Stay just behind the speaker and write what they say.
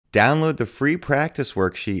Download the free practice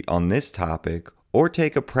worksheet on this topic or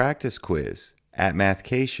take a practice quiz at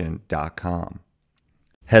Mathcation.com.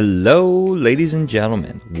 Hello, ladies and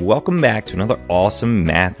gentlemen. Welcome back to another awesome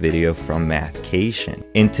math video from Mathcation.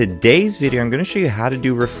 In today's video, I'm going to show you how to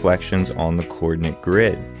do reflections on the coordinate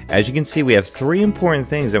grid. As you can see, we have three important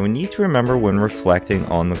things that we need to remember when reflecting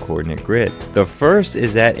on the coordinate grid. The first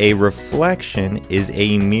is that a reflection is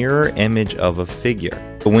a mirror image of a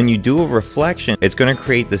figure. But when you do a reflection, it's going to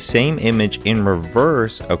create the same image in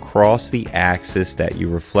reverse across the axis that you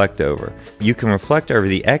reflect over. You can reflect over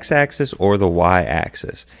the x-axis or the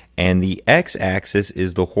y-axis. And the x-axis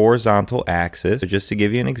is the horizontal axis. So just to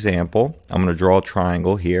give you an example, I'm going to draw a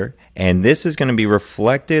triangle here. And this is going to be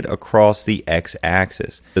reflected across the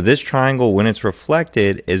x-axis. So this triangle, when it's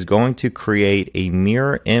reflected, is going to create a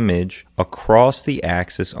mirror image across the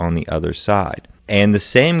axis on the other side. And the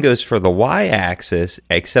same goes for the y-axis,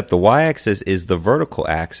 except the y-axis is the vertical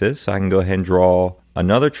axis. So I can go ahead and draw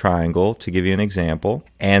another triangle to give you an example.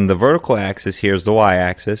 And the vertical axis here is the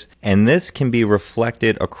y-axis. And this can be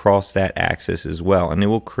reflected across that axis as well. And it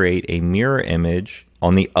will create a mirror image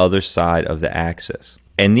on the other side of the axis.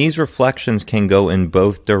 And these reflections can go in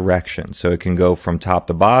both directions. So it can go from top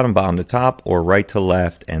to bottom, bottom to top, or right to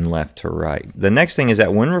left and left to right. The next thing is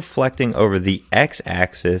that when reflecting over the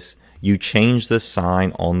x-axis, you change the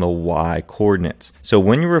sign on the y coordinates. So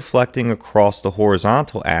when you're reflecting across the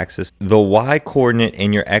horizontal axis, the y coordinate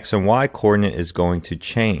in your x and y coordinate is going to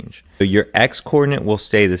change. So your x coordinate will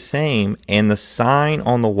stay the same and the sign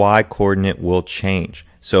on the y coordinate will change.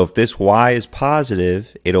 So if this y is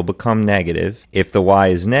positive, it'll become negative. If the y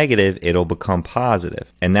is negative, it'll become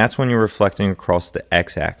positive. And that's when you're reflecting across the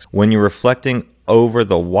x-axis. When you're reflecting over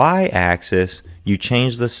the y-axis, you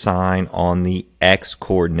change the sign on the x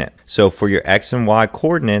coordinate. So for your x and y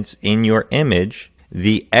coordinates in your image,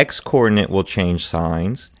 the x coordinate will change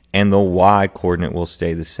signs and the y coordinate will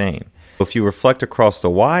stay the same. If you reflect across the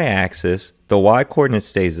y-axis, the y coordinate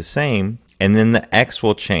stays the same and then the x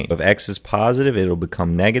will change. If x is positive, it'll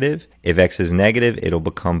become negative. If x is negative, it'll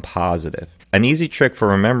become positive. An easy trick for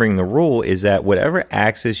remembering the rule is that whatever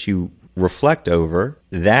axis you reflect over,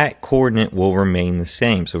 that coordinate will remain the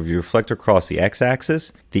same. So if you reflect across the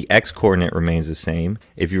x-axis, the x-coordinate remains the same.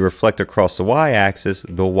 If you reflect across the y-axis,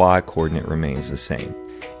 the y-coordinate remains the same.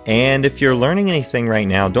 And if you're learning anything right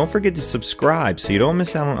now, don't forget to subscribe so you don't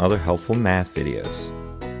miss out on other helpful math videos.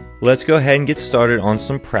 Let's go ahead and get started on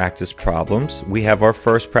some practice problems. We have our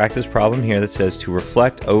first practice problem here that says to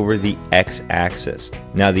reflect over the x-axis.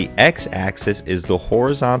 Now the x-axis is the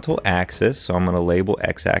horizontal axis, so I'm going to label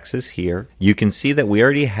x-axis here. You can see that we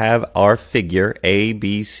already have our figure A,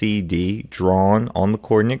 B, C, D drawn on the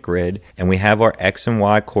coordinate grid, and we have our x and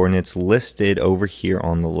y coordinates listed over here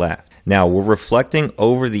on the left. Now we're reflecting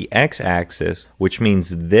over the x-axis, which means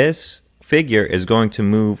this figure is going to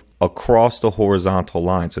move across the horizontal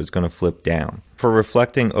line, so it's going to flip down. For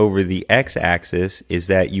reflecting over the x-axis is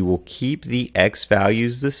that you will keep the x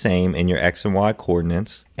values the same in your x and y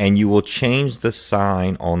coordinates, and you will change the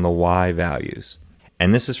sign on the y values.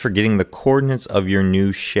 And this is for getting the coordinates of your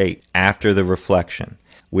new shape after the reflection.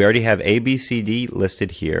 We already have A, B, C, D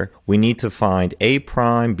listed here. We need to find A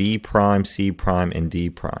prime, B prime, C prime, and D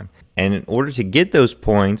prime. And in order to get those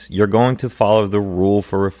points, you're going to follow the rule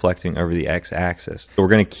for reflecting over the x-axis. So we're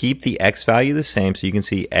going to keep the x value the same. So you can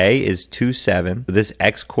see A is 2, 7. This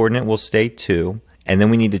x coordinate will stay 2. And then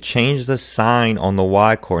we need to change the sign on the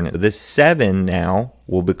y coordinate. This 7 now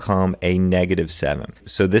will become a negative 7.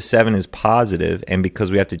 So this 7 is positive, and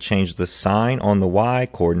because we have to change the sign on the y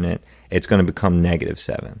coordinate, it's going to become negative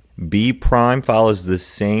 7. B prime follows the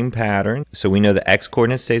same pattern. So we know the x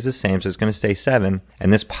coordinate stays the same, so it's going to stay 7.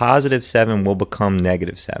 And this positive 7 will become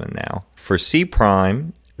negative 7 now. For C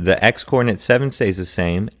prime, the x coordinate 7 stays the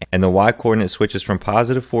same, and the y coordinate switches from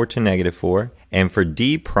positive 4 to negative 4. And for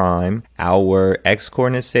D prime, our x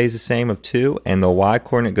coordinate stays the same of 2, and the y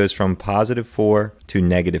coordinate goes from positive 4 to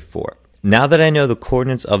negative 4. Now that I know the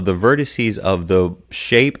coordinates of the vertices of the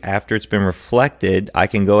shape after it's been reflected, I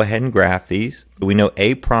can go ahead and graph these. We know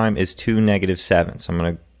A prime is 2, negative 7. So I'm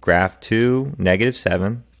going to graph 2, negative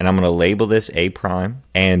 7, and I'm going to label this A prime.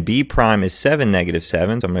 And B prime is 7, negative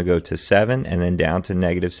 7. So I'm going to go to 7 and then down to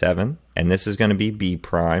negative 7. And this is going to be B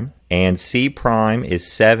prime. And C prime is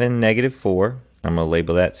 7, negative 4. I'm going to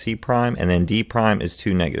label that C prime. And then D prime is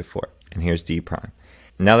 2, negative 4. And here's D prime.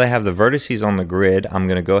 Now that I have the vertices on the grid, I'm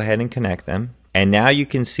going to go ahead and connect them. And now you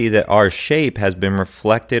can see that our shape has been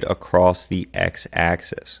reflected across the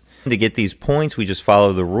x-axis. To get these points, we just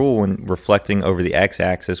follow the rule when reflecting over the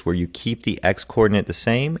x-axis where you keep the x-coordinate the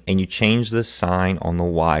same and you change the sign on the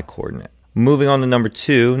y-coordinate. Moving on to number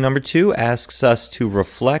 2. Number 2 asks us to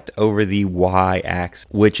reflect over the y-axis,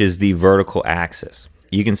 which is the vertical axis.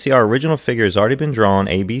 You can see our original figure has already been drawn,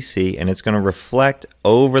 ABC, and it's going to reflect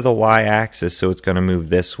over the y-axis, so it's going to move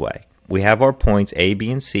this way. We have our points A, B,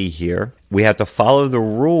 and C here. We have to follow the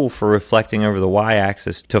rule for reflecting over the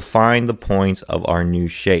y-axis to find the points of our new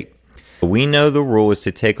shape. We know the rule is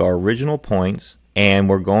to take our original points, and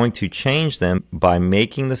we're going to change them by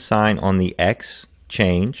making the sign on the X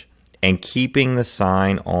change and keeping the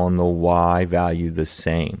sign on the Y value the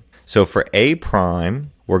same. So for A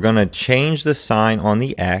prime, we're going to change the sign on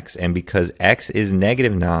the X, and because X is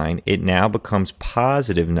 -9, it now becomes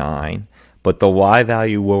 +9, but the Y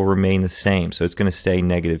value will remain the same, so it's going to stay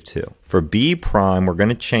 -2. For B prime, we're going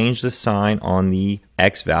to change the sign on the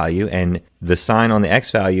X value, and the sign on the X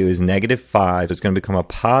value is -5, so it's going to become a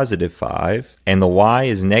 +5, and the Y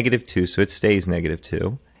is -2, so it stays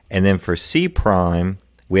 -2. And then for C prime,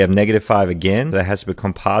 we have -5 again. That has to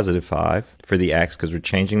become +5 for the X because we're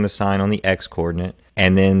changing the sign on the X coordinate,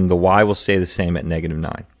 and then the Y will stay the same at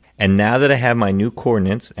 -9. And now that I have my new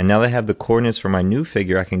coordinates, and now that I have the coordinates for my new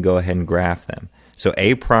figure, I can go ahead and graph them. So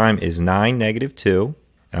A prime is 9, -2.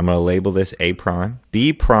 And I'm going to label this A prime.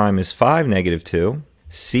 B prime is 5, -2.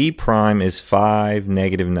 C prime is 5,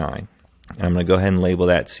 -9. And I'm going to go ahead and label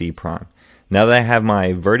that C prime. Now that I have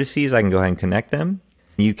my vertices, I can go ahead and connect them.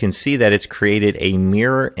 You can see that it's created a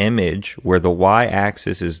mirror image where the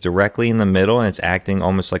y-axis is directly in the middle, and it's acting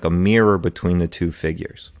almost like a mirror between the two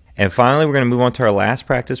figures. And finally, we're going to move on to our last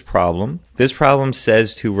practice problem. This problem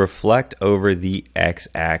says to reflect over the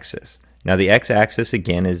x-axis. Now the x-axis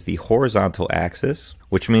again is the horizontal axis,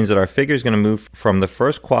 which means that our figure is going to move from the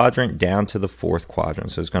first quadrant down to the fourth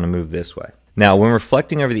quadrant. So it's going to move this way. Now when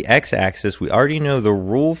reflecting over the x-axis, we already know the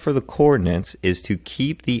rule for the coordinates is to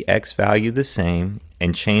keep the x value the same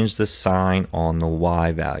and change the sign on the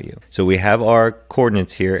y value. So we have our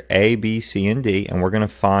coordinates here, A, B, C, and D, and we're going to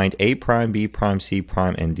find A prime, B prime, C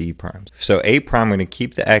prime, and D prime. So A prime, we're going to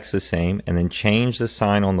keep the x the same and then change the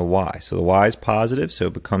sign on the y. So the y is positive, so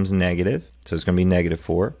it becomes negative. So it's going to be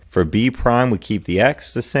 -4. For B prime, we keep the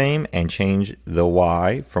x the same and change the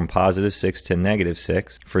y from +6 to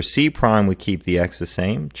 -6. For C prime, we keep the x the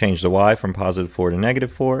same, change the y from +4 to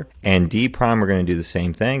 -4. And D prime, we're going to do the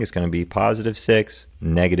same thing. It's going to be +6,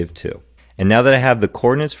 -2. And now that I have the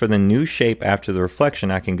coordinates for the new shape after the reflection,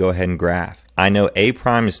 I can go ahead and graph. I know A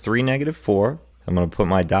prime is 3, -4. I'm going to put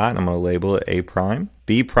my dot and I'm going to label it A prime.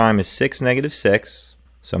 B prime is 6, -6.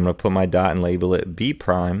 So I'm going to put my dot and label it B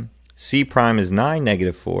prime. C prime is 9,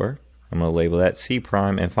 -4. I'm going to label that C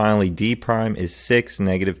prime. And finally, D prime is 6,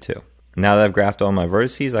 -2. Now that I've graphed all my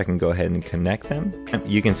vertices, I can go ahead and connect them.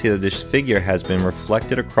 You can see that this figure has been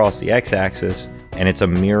reflected across the x-axis, and it's a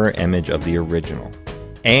mirror image of the original.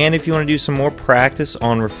 And if you want to do some more practice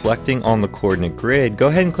on reflecting on the coordinate grid, go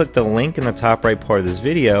ahead and click the link in the top right part of this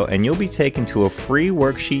video, and you'll be taken to a free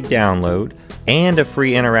worksheet download and a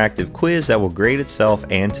free interactive quiz that will grade itself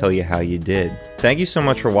and tell you how you did. Thank you so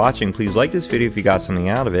much for watching. Please like this video if you got something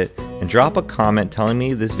out of it, and drop a comment telling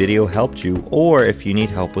me this video helped you or if you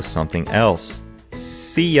need help with something else.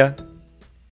 See ya!